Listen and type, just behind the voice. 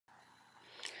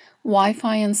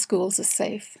Wi-Fi in schools is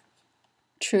safe.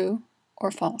 True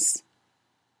or false?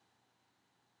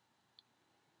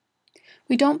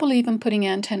 We don't believe in putting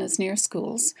antennas near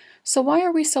schools, so why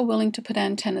are we so willing to put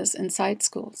antennas inside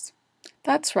schools?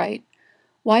 That's right.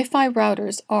 Wi-Fi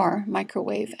routers are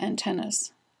microwave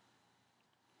antennas.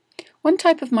 One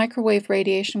type of microwave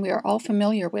radiation we are all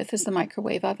familiar with is the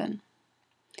microwave oven.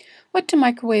 What do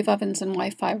microwave ovens and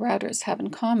Wi-Fi routers have in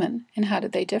common, and how do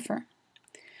they differ?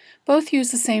 Both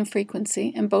use the same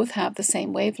frequency and both have the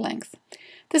same wavelength.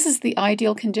 This is the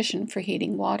ideal condition for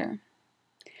heating water.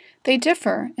 They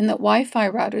differ in that Wi-Fi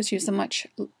routers use a much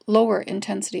lower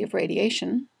intensity of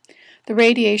radiation. The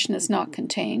radiation is not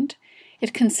contained.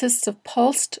 It consists of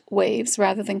pulsed waves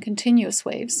rather than continuous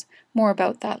waves. More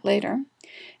about that later.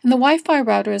 And the Wi-Fi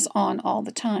router is on all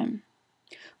the time.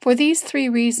 For these three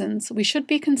reasons, we should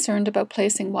be concerned about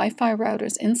placing Wi-Fi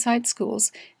routers inside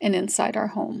schools and inside our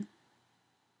home.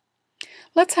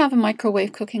 Let's have a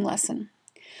microwave cooking lesson.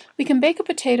 We can bake a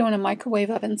potato in a microwave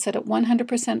oven set at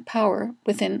 100% power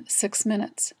within 6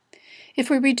 minutes. If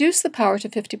we reduce the power to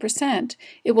 50%,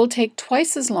 it will take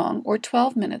twice as long, or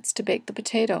 12 minutes, to bake the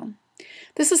potato.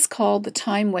 This is called the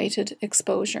time-weighted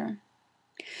exposure.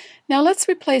 Now let's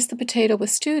replace the potato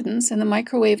with students and the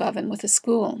microwave oven with a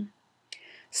school.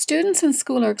 Students in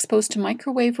school are exposed to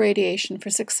microwave radiation for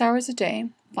 6 hours a day,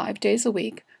 5 days a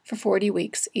week, for 40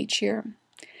 weeks each year.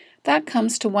 That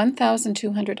comes to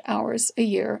 1,200 hours a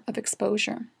year of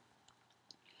exposure.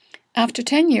 After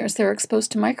 10 years, they're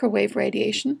exposed to microwave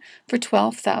radiation for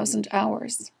 12,000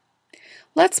 hours.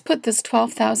 Let's put this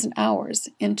 12,000 hours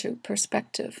into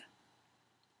perspective.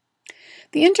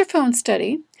 The Interphone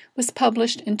study was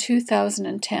published in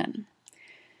 2010.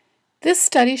 This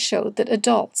study showed that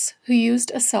adults who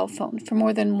used a cell phone for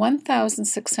more than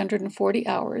 1,640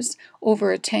 hours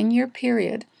over a 10-year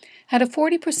period had a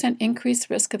 40% increased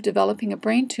risk of developing a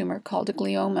brain tumor called a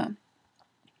glioma.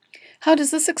 How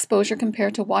does this exposure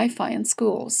compare to Wi-Fi in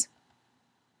schools?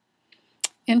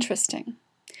 Interesting.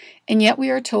 And yet we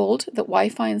are told that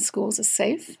Wi-Fi in schools is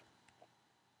safe?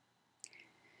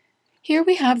 Here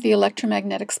we have the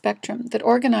electromagnetic spectrum that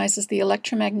organizes the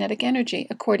electromagnetic energy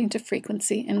according to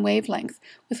frequency and wavelength,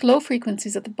 with low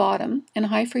frequencies at the bottom and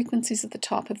high frequencies at the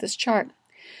top of this chart.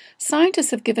 Scientists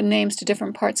have given names to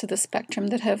different parts of the spectrum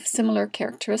that have similar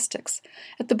characteristics.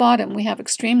 At the bottom, we have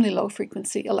extremely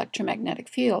low-frequency electromagnetic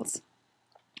fields.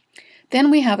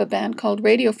 Then we have a band called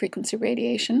radio frequency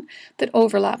radiation that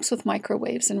overlaps with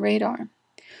microwaves and radar.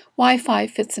 Wi-Fi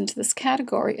fits into this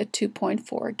category at 2.4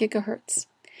 gigahertz.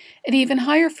 At even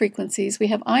higher frequencies, we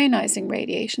have ionizing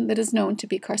radiation that is known to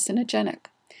be carcinogenic.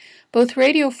 Both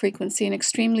radio frequency and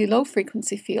extremely low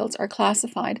frequency fields are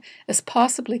classified as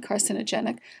possibly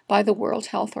carcinogenic by the World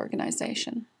Health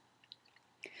Organization.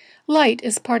 Light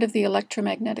is part of the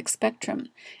electromagnetic spectrum,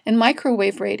 and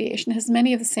microwave radiation has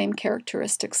many of the same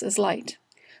characteristics as light.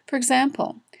 For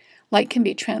example, light can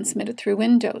be transmitted through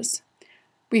windows,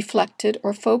 reflected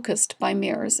or focused by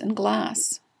mirrors and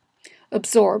glass,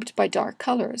 absorbed by dark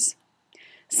colors.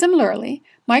 Similarly,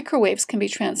 microwaves can be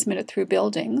transmitted through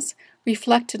buildings,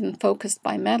 reflected and focused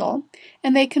by metal,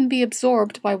 and they can be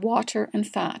absorbed by water and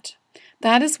fat.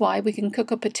 That is why we can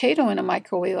cook a potato in a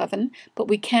microwave oven, but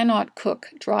we cannot cook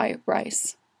dry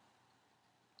rice.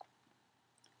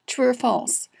 True or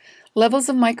false? Levels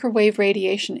of microwave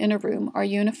radiation in a room are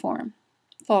uniform.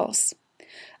 False.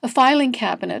 A filing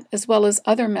cabinet, as well as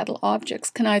other metal objects,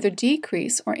 can either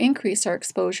decrease or increase our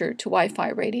exposure to Wi-Fi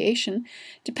radiation,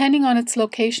 depending on its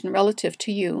location relative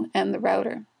to you and the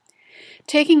router.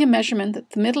 Taking a measurement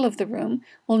at the middle of the room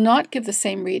will not give the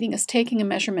same reading as taking a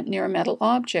measurement near a metal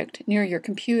object, near your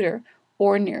computer,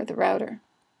 or near the router.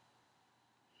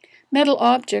 Metal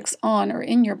objects on or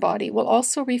in your body will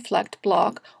also reflect,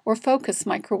 block, or focus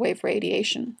microwave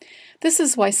radiation. This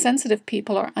is why sensitive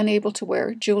people are unable to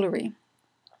wear jewelry.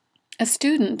 A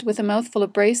student with a mouthful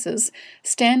of braces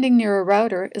standing near a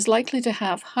router is likely to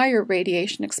have higher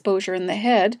radiation exposure in the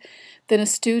head than a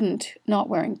student not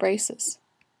wearing braces.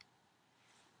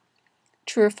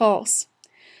 True or false?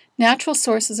 Natural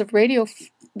sources of radio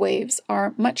waves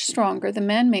are much stronger than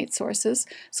man-made sources,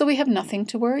 so we have nothing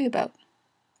to worry about.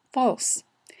 False.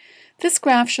 This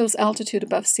graph shows altitude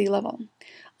above sea level.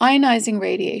 Ionizing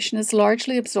radiation is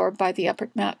largely absorbed by the upper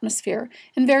atmosphere,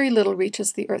 and very little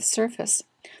reaches the Earth's surface.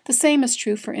 The same is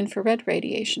true for infrared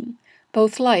radiation.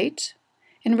 Both light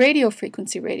and radio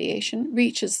frequency radiation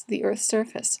reaches the Earth's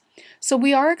surface. So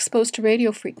we are exposed to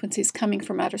radio frequencies coming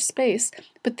from outer space,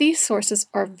 but these sources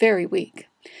are very weak.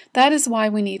 That is why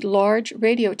we need large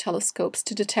radio telescopes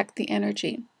to detect the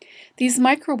energy. These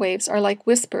microwaves are like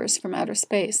whispers from outer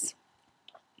space.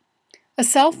 A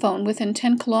cell phone within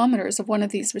 10 kilometers of one of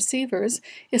these receivers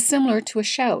is similar to a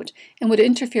shout and would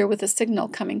interfere with a signal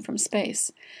coming from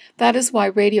space. That is why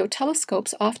radio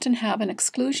telescopes often have an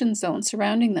exclusion zone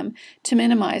surrounding them to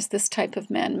minimize this type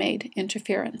of man-made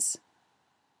interference.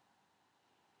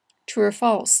 True or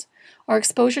false? Our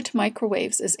exposure to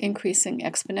microwaves is increasing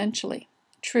exponentially.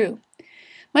 True.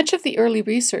 Much of the early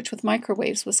research with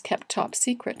microwaves was kept top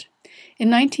secret. In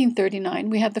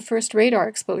 1939, we had the first radar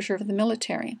exposure of the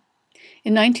military.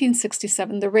 In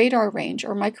 1967, the radar range,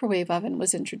 or microwave oven,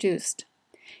 was introduced.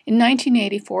 In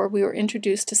 1984, we were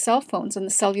introduced to cell phones and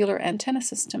the cellular antenna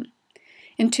system.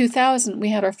 In 2000, we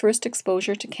had our first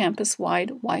exposure to campus-wide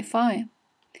Wi-Fi.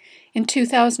 In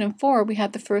 2004, we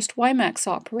had the first WiMAX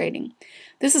operating.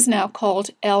 This is now called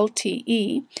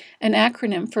LTE, an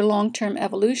acronym for long-term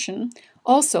evolution,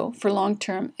 also for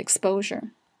long-term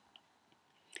exposure.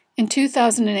 In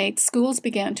 2008, schools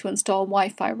began to install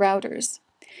Wi-Fi routers.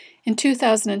 In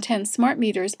 2010, smart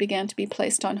meters began to be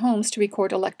placed on homes to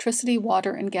record electricity,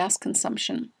 water, and gas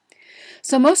consumption.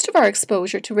 So most of our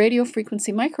exposure to radio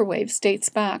frequency microwaves dates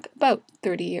back about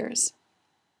 30 years.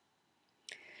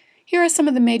 Here are some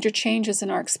of the major changes in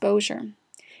our exposure.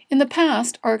 In the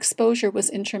past, our exposure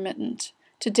was intermittent.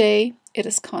 Today, it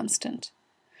is constant.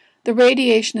 The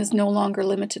radiation is no longer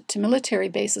limited to military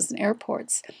bases and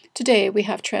airports. Today, we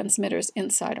have transmitters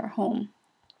inside our home.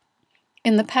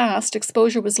 In the past,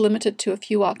 exposure was limited to a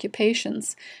few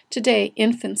occupations. Today,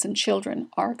 infants and children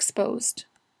are exposed.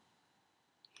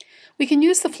 We can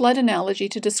use the flood analogy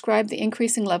to describe the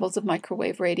increasing levels of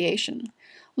microwave radiation.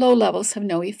 Low levels have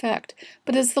no effect,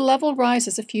 but as the level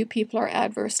rises, a few people are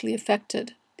adversely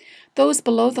affected. Those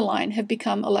below the line have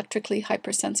become electrically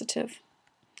hypersensitive.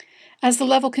 As the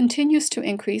level continues to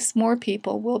increase, more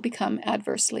people will become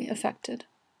adversely affected.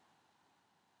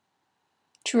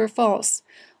 True or false?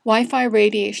 Wi-Fi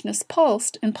radiation is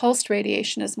pulsed, and pulsed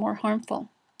radiation is more harmful.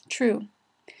 True.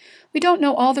 We don't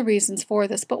know all the reasons for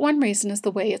this, but one reason is the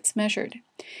way it's measured.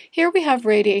 Here we have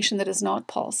radiation that is not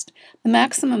pulsed. The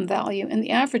maximum value and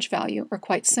the average value are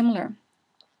quite similar.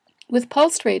 With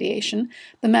pulsed radiation,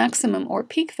 the maximum or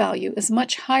peak value is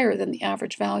much higher than the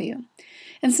average value.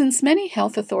 And since many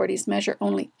health authorities measure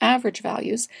only average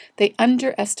values, they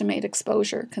underestimate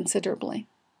exposure considerably.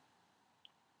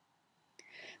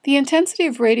 The intensity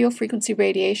of radio frequency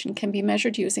radiation can be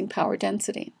measured using power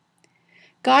density.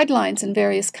 Guidelines in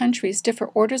various countries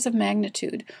differ orders of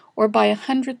magnitude, or by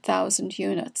 100,000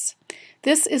 units.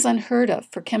 This is unheard of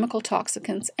for chemical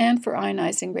toxicants and for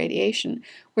ionizing radiation,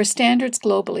 where standards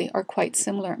globally are quite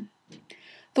similar.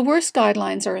 The worst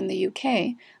guidelines are in the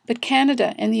UK, but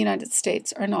Canada and the United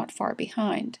States are not far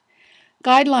behind.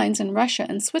 Guidelines in Russia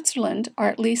and Switzerland are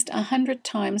at least 100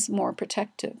 times more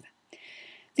protective.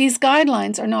 These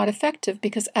guidelines are not effective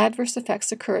because adverse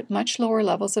effects occur at much lower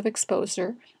levels of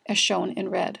exposure, as shown in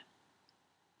red.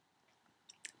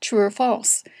 True or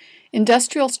false?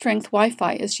 Industrial strength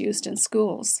Wi-Fi is used in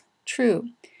schools. True.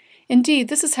 Indeed,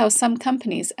 this is how some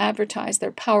companies advertise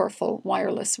their powerful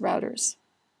wireless routers.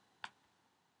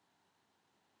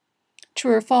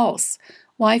 True or false?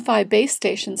 Wi-Fi base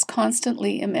stations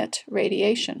constantly emit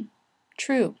radiation.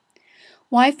 True.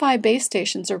 Wi-Fi base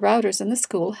stations or routers in the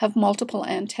school have multiple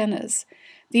antennas.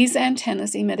 These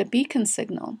antennas emit a beacon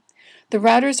signal. The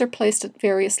routers are placed at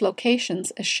various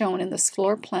locations as shown in this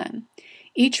floor plan.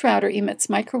 Each router emits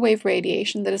microwave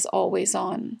radiation that is always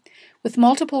on. With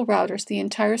multiple routers, the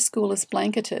entire school is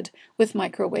blanketed with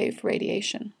microwave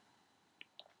radiation.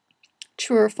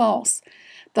 True or false?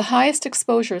 The highest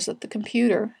exposure is at the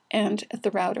computer and at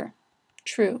the router.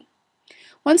 True.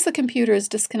 Once the computer is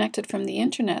disconnected from the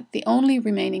internet, the only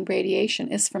remaining radiation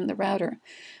is from the router.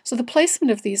 So the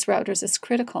placement of these routers is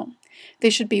critical.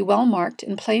 They should be well marked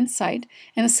in plain sight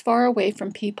and as far away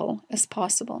from people as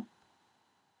possible.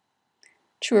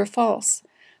 True or false?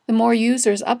 The more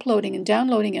users uploading and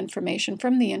downloading information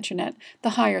from the internet,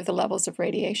 the higher the levels of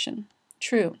radiation.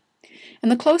 True.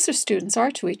 And the closer students are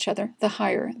to each other, the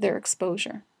higher their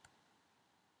exposure.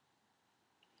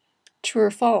 True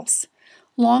or false?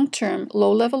 Long-term,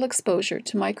 low-level exposure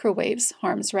to microwaves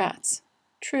harms rats.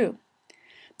 True.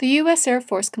 The U.S. Air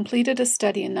Force completed a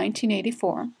study in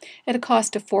 1984 at a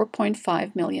cost of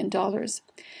 $4.5 million.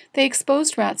 They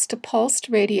exposed rats to pulsed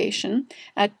radiation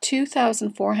at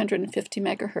 2,450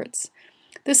 megahertz.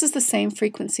 This is the same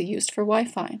frequency used for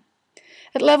Wi-Fi.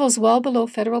 At levels well below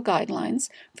federal guidelines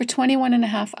for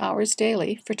 21.5 hours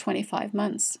daily for 25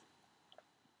 months.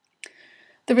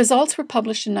 The results were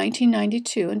published in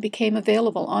 1992 and became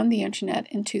available on the Internet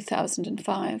in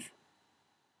 2005.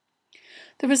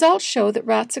 The results show that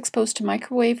rats exposed to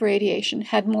microwave radiation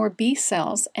had more B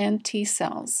cells and T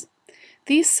cells.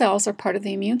 These cells are part of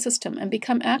the immune system and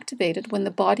become activated when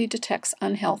the body detects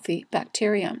unhealthy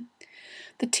bacteria.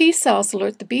 The T cells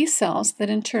alert the B cells that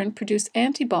in turn produce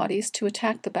antibodies to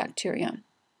attack the bacteria.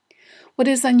 What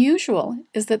is unusual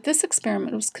is that this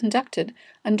experiment was conducted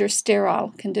under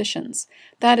sterile conditions.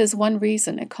 That is one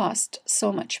reason it cost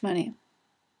so much money.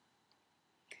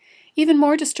 Even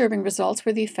more disturbing results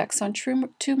were the effects on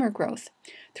tumor growth.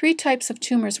 3 types of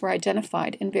tumors were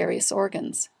identified in various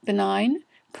organs: benign,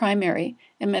 primary,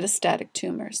 and metastatic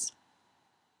tumors.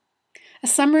 A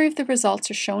summary of the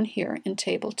results are shown here in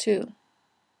Table 2.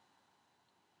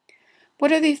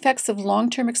 What are the effects of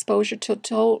long-term exposure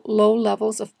to low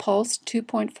levels of pulsed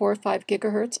 2.45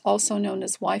 gigahertz, also known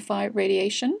as Wi-Fi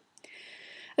radiation?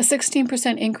 A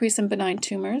 16% increase in benign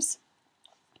tumors,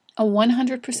 a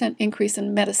 100% increase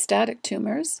in metastatic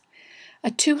tumors,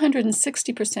 a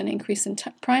 260% increase in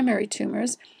primary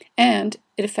tumors, and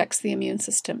it affects the immune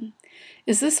system.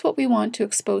 Is this what we want to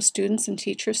expose students and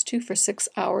teachers to for 6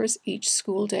 hours each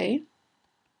school day?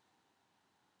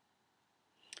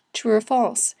 True or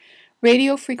false?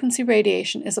 Radio frequency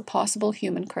radiation is a possible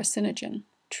human carcinogen.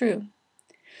 True.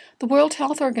 The World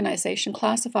Health Organization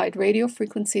classified radio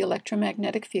frequency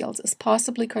electromagnetic fields as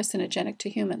possibly carcinogenic to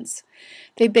humans.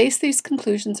 They based these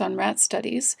conclusions on rat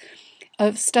studies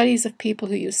of people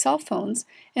who use cell phones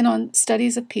and on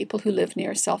studies of people who live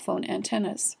near cell phone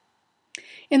antennas.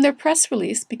 In their press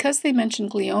release, because they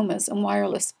mentioned gliomas and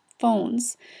wireless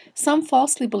phones, some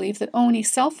falsely believed that only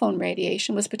cell phone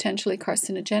radiation was potentially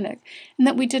carcinogenic and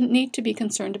that we didn't need to be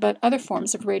concerned about other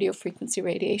forms of radio frequency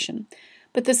radiation.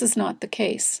 But this is not the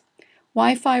case.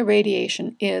 Wi-Fi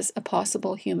radiation is a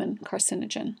possible human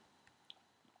carcinogen.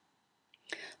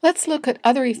 Let's look at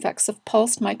other effects of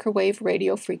pulsed microwave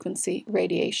radio frequency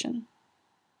radiation.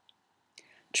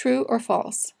 True or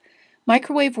false?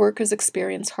 Microwave workers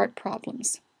experience heart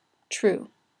problems. True.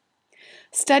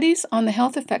 Studies on the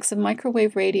health effects of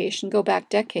microwave radiation go back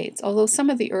decades, although some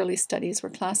of the early studies were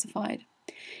classified.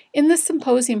 In this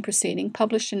symposium proceeding,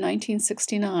 published in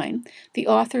 1969, the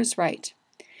authors write,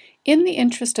 "In the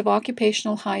interest of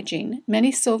occupational hygiene,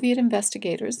 many Soviet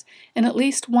investigators and at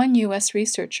least one U.S.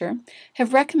 researcher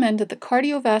have recommended that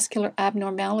cardiovascular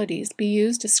abnormalities be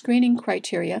used as screening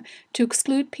criteria to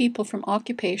exclude people from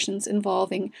occupations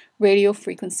involving radio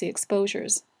frequency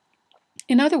exposures."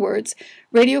 In other words,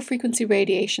 radio frequency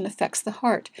radiation affects the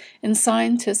heart, and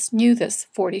scientists knew this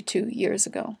 42 years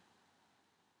ago.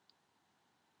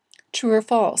 True or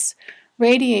false?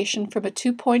 Radiation from a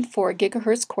 2.4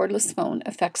 gigahertz cordless phone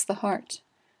affects the heart.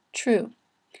 True.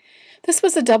 This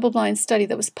was a double-blind study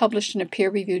that was published in a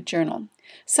peer-reviewed journal.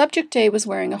 Subject A was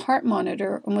wearing a heart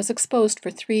monitor and was exposed for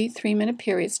 3 3-minute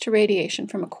periods to radiation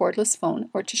from a cordless phone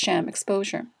or to sham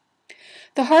exposure.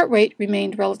 The heart rate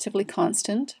remained relatively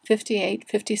constant, 58,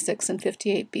 56, and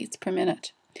 58 beats per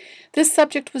minute. This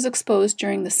subject was exposed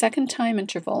during the second time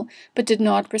interval but did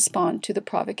not respond to the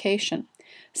provocation.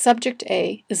 Subject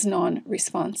A is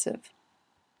non-responsive.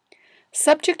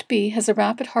 Subject B has a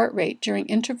rapid heart rate during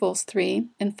intervals 3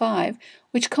 and 5,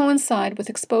 which coincide with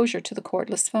exposure to the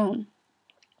cordless phone.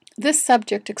 This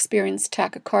subject experienced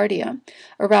tachycardia,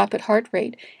 a rapid heart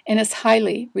rate, and is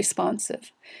highly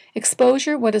responsive.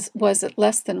 Exposure was at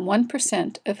less than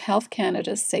 1% of Health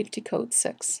Canada's Safety Code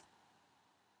 6.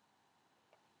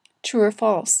 True or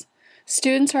false?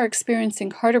 Students are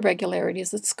experiencing heart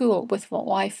irregularities at school with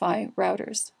Wi-Fi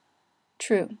routers.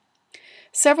 True.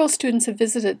 Several students have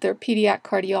visited their pediatric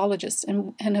cardiologists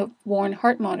and have worn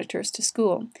heart monitors to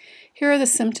school. Here are the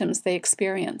symptoms they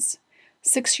experience.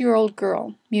 6-year-old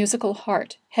girl, musical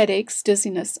heart, headaches,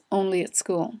 dizziness, only at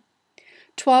school.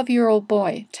 12-year-old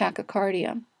boy,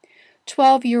 tachycardia.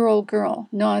 12-year-old girl,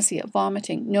 nausea,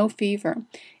 vomiting, no fever,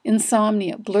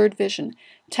 insomnia, blurred vision,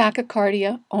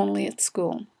 tachycardia, only at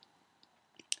school.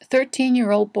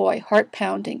 13-year-old boy, heart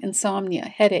pounding, insomnia,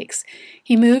 headaches.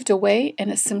 He moved away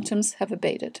and his symptoms have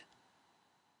abated.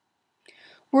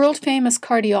 World-famous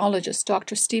cardiologist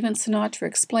Dr. Stephen Sinatra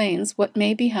explains what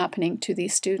may be happening to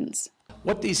these students.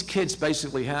 What these kids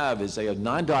basically have is a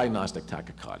non-diagnostic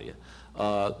tachycardia.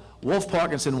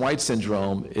 Wolff-Parkinson-White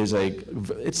syndrome is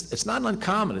it's not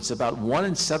uncommon. It's about 1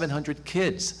 in 700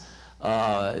 kids.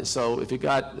 So if you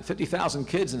got 50,000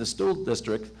 kids in a school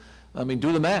district, I mean,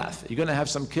 do the math. You're going to have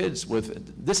some kids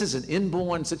with, this is an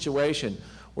inborn situation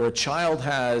where a child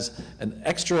has an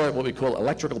extra, what we call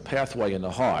electrical pathway in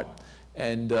the heart.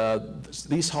 And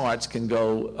these hearts can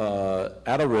go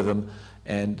out of rhythm,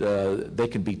 and they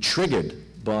can be triggered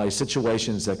by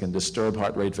situations that can disturb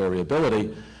heart rate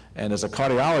variability. And as a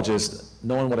cardiologist,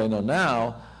 knowing what I know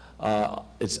now,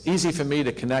 it's easy for me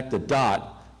to connect the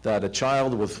dot that a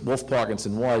child with Wolff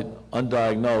Parkinson White,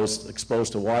 undiagnosed,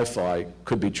 exposed to Wi-Fi,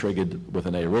 could be triggered with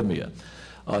an arrhythmia.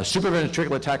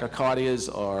 Supraventricular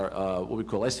tachycardias are what we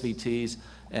call SVTs,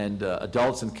 and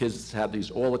adults and kids have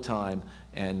these all the time.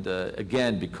 And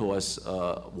again, because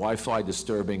Wi-Fi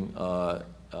disturbing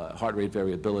heart rate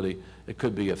variability, it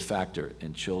could be a factor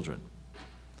in children.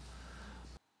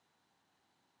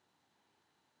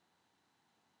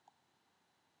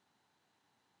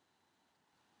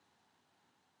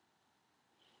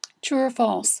 True or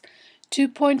false?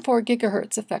 2.4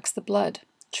 gigahertz affects the blood.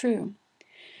 True.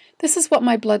 This is what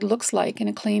my blood looks like in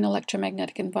a clean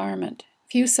electromagnetic environment.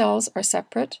 Few cells are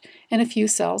separate, and a few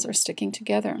cells are sticking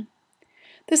together.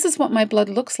 This is what my blood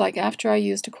looks like after I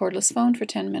used a cordless phone for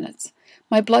 10 minutes.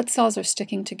 My blood cells are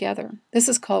sticking together. This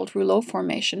is called rouleau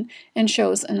formation and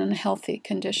shows an unhealthy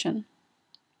condition.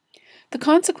 The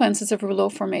consequences of rouleau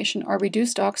formation are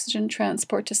reduced oxygen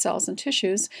transport to cells and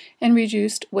tissues and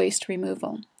reduced waste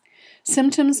removal.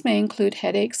 Symptoms may include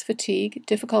headaches, fatigue,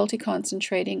 difficulty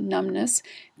concentrating, numbness,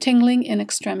 tingling in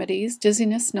extremities,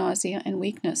 dizziness, nausea, and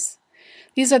weakness.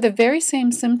 These are the very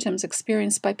same symptoms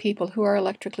experienced by people who are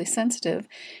electrically sensitive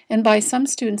and by some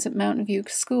students at Mountain View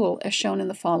School, as shown in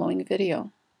the following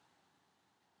video.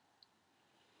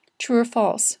 True or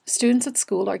false? Students at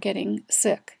school are getting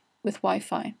sick with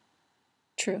Wi-Fi.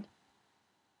 True.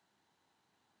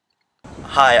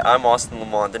 Hi, I'm Austin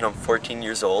Lamond and I'm 14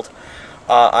 years old.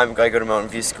 I go to Mountain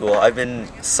View School. I've been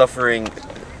suffering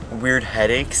weird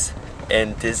headaches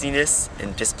and dizziness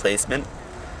and displacement.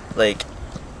 Like,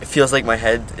 it feels like my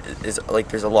head is like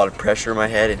there's a lot of pressure in my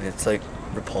head and it's like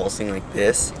repulsing like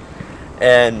this.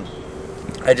 And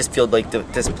I just feel like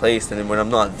displaced, and then when I'm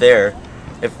not there,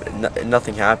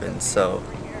 nothing happens. So,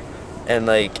 and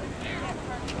like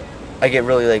I get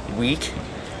really like weak,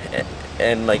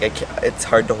 and like it's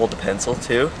hard to hold a pencil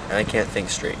too, and I can't think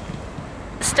straight.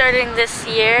 Starting this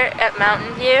year at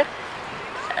Mountain View,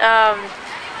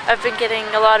 I've been getting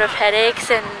a lot of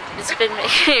headaches and it's been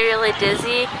making me really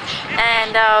dizzy,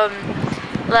 and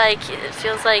like it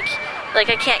feels like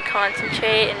I can't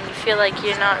concentrate and you feel like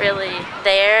you're not really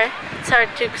there. It's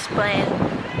hard to explain.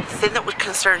 The thing that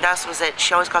concerned us was that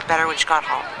she always got better when she got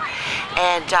home,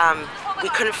 and we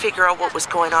couldn't figure out what was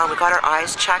going on. We got her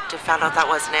eyes checked and found out that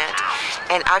wasn't it,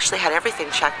 and actually had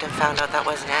everything checked and found out that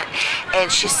wasn't it.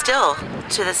 And she's still,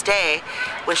 to this day,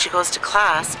 when she goes to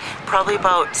class, probably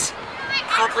about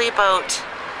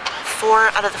 4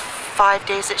 out of the 5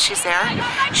 days that she's there,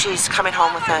 she's coming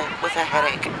home with a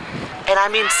headache. And I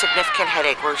mean significant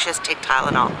headache where she has to take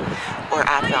Tylenol or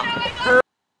Advil.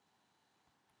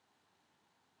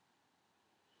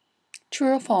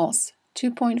 True or false?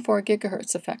 2.4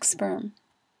 gigahertz affects sperm.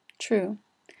 True.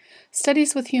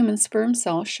 Studies with human sperm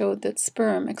cells showed that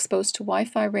sperm exposed to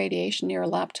Wi-Fi radiation near a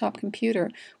laptop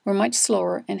computer were much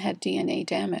slower and had DNA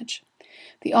damage.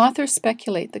 The authors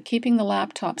speculate that keeping the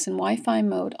laptops in Wi-Fi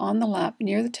mode on the lap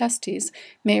near the testes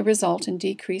may result in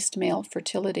decreased male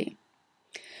fertility.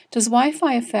 Does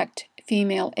Wi-Fi affect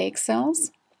female egg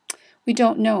cells? We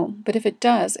don't know, but if it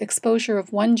does, exposure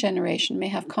of one generation may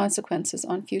have consequences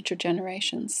on future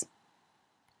generations.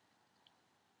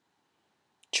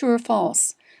 True or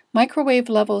false? Microwave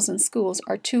levels in schools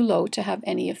are too low to have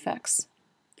any effects.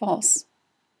 False.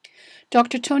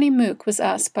 Dr. Tony Mook was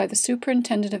asked by the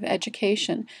Superintendent of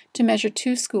Education to measure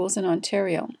 2 schools in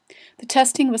Ontario. The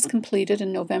testing was completed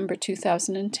in November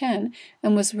 2010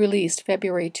 and was released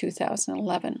February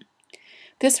 2011.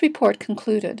 This report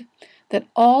concluded that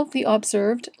all the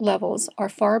observed levels are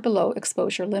far below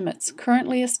exposure limits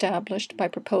currently established by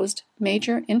proposed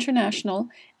major international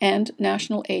and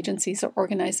national agencies or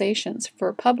organizations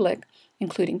for public,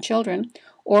 including children,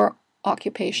 or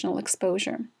occupational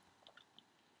exposure.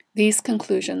 These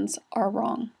conclusions are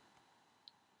wrong.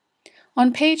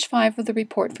 On page 5 of the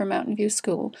report for Mountain View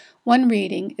School, one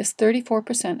reading is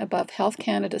 34% above Health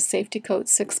Canada's Safety Code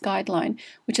 6 guideline,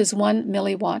 which is 1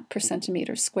 milliwatt per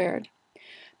centimeter squared.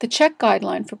 The Czech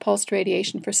guideline for pulsed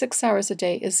radiation for 6 hours a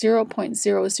day is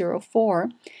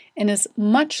 0.004 and is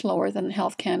much lower than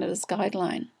Health Canada's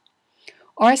guideline.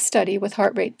 Our study with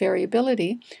heart rate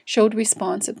variability showed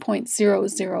response at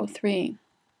 0.003.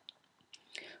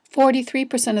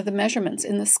 43% of the measurements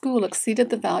in the school exceeded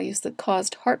the values that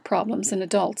caused heart problems in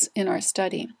adults in our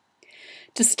study.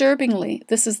 Disturbingly,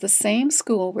 this is the same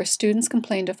school where students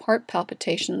complained of heart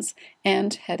palpitations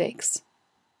and headaches.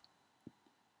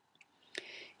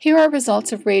 Here are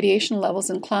results of radiation levels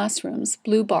in classrooms,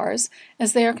 blue bars,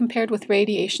 as they are compared with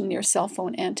radiation near cell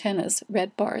phone antennas,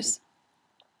 red bars.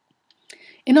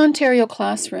 In Ontario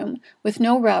classroom, with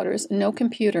no routers and no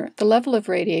computer, the level of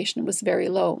radiation was very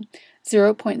low,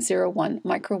 0.01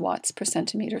 microwatts per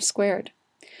centimeter squared.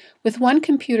 With one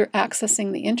computer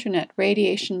accessing the internet,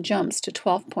 radiation jumps to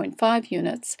 12.5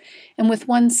 units, and with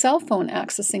one cell phone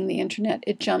accessing the internet,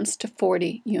 it jumps to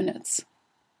 40 units.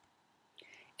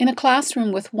 In a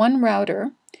classroom with one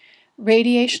router,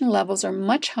 radiation levels are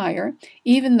much higher,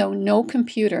 even though no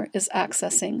computer is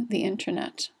accessing the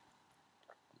internet.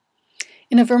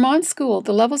 In a Vermont school,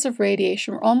 the levels of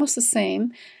radiation were almost the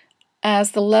same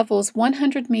as the levels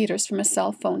 100 meters from a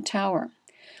cell phone tower.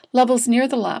 Levels near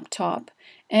the laptop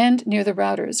and near the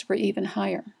routers were even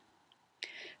higher.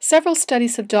 Several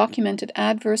studies have documented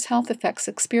adverse health effects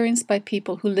experienced by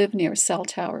people who live near cell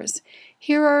towers.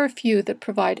 Here are a few that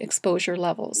provide exposure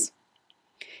levels.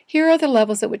 Here are the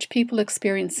levels at which people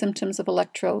experience symptoms of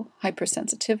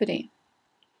electro-hypersensitivity: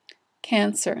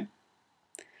 cancer,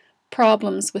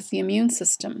 problems with the immune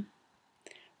system,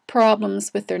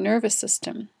 problems with their nervous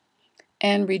system,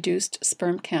 and reduced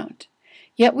sperm count.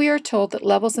 Yet we are told that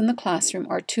levels in the classroom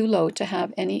are too low to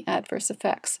have any adverse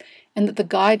effects, and that the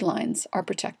guidelines are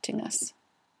protecting us.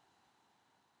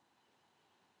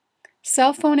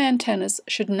 Cell phone antennas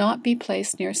should not be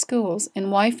placed near schools, and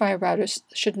Wi-Fi routers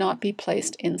should not be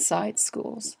placed inside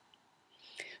schools.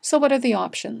 So what are the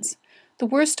options? The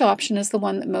worst option is the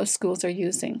one that most schools are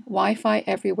using: Wi-Fi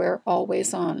everywhere,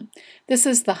 always on. This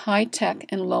is the high-tech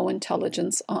and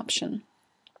low-intelligence option.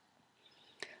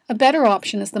 A better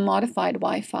option is the modified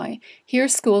Wi-Fi. Here,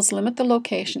 schools limit the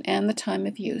location and the time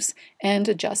of use and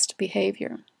adjust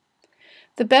behavior.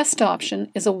 The best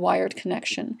option is a wired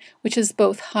connection, which is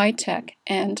both high-tech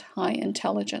and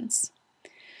high-intelligence.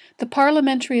 The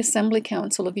Parliamentary Assembly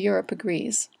Council of Europe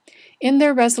agrees. In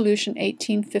their Resolution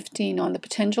 1815 on the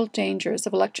potential dangers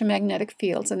of electromagnetic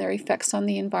fields and their effects on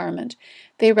the environment,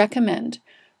 they recommend,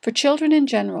 for children in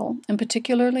general, and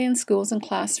particularly in schools and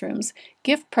classrooms,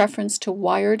 give preference to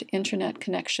wired internet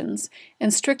connections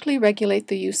and strictly regulate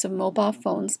the use of mobile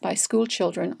phones by school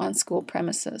children on school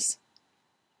premises.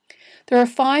 There are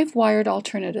three wired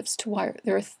alternatives to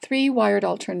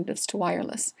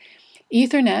wireless: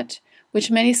 Ethernet,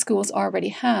 which many schools already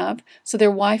have, so their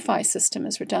Wi-Fi system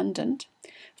is redundant;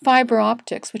 fiber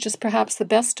optics, which is perhaps the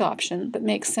best option, but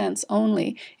makes sense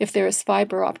only if there is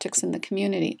fiber optics in the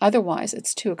community. Otherwise,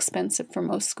 it's too expensive for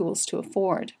most schools to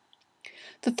afford.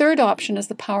 The third option is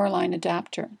the power line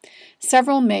adapter.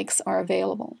 Several makes are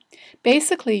available.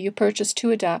 Basically, you purchase two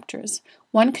adapters.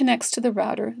 One connects to the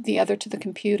router, the other to the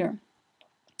computer.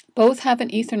 Both have an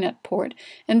Ethernet port,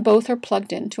 and both are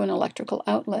plugged into an electrical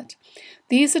outlet.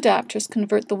 These adapters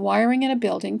convert the wiring in a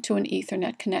building to an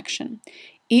Ethernet connection.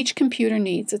 Each computer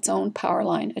needs its own power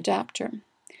line adapter.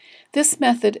 This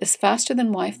method is faster than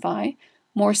Wi-Fi,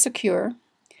 more secure,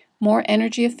 more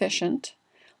energy efficient,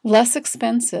 less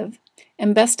expensive,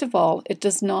 and best of all, it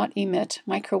does not emit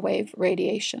microwave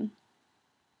radiation.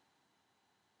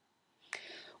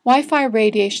 Wi-Fi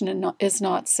radiation is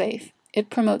not safe. It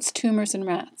promotes tumors in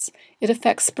rats. It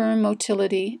affects sperm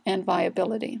motility and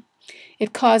viability.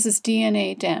 It causes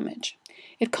DNA damage.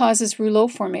 It causes rouleau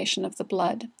formation of the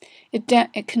blood.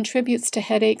 It contributes to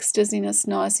headaches, dizziness,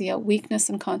 nausea, weakness,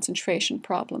 and concentration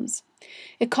problems.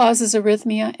 It causes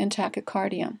arrhythmia and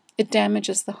tachycardia. It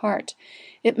damages the heart.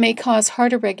 It may cause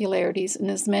heart irregularities in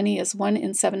as many as 1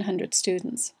 in 700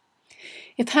 students.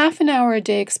 If half an hour a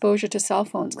day exposure to cell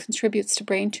phones contributes to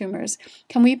brain tumors,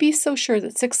 can we be so sure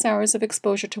that 6 hours of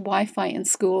exposure to Wi-Fi in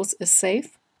schools is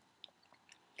safe?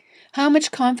 How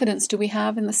much confidence do we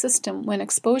have in the system when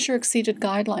exposure exceeded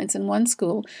guidelines in one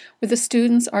school where the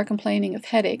students are complaining of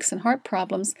headaches and heart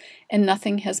problems and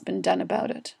nothing has been done about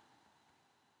it?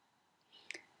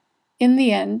 In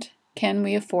the end, can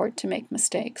we afford to make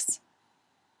mistakes?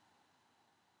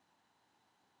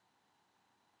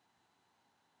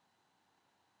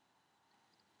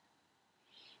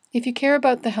 If you care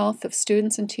about the health of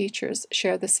students and teachers,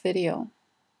 share this video.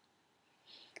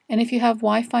 And if you have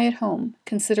Wi-Fi at home,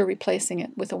 consider replacing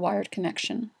it with a wired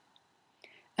connection.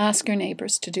 Ask your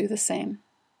neighbors to do the same.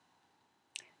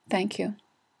 Thank you.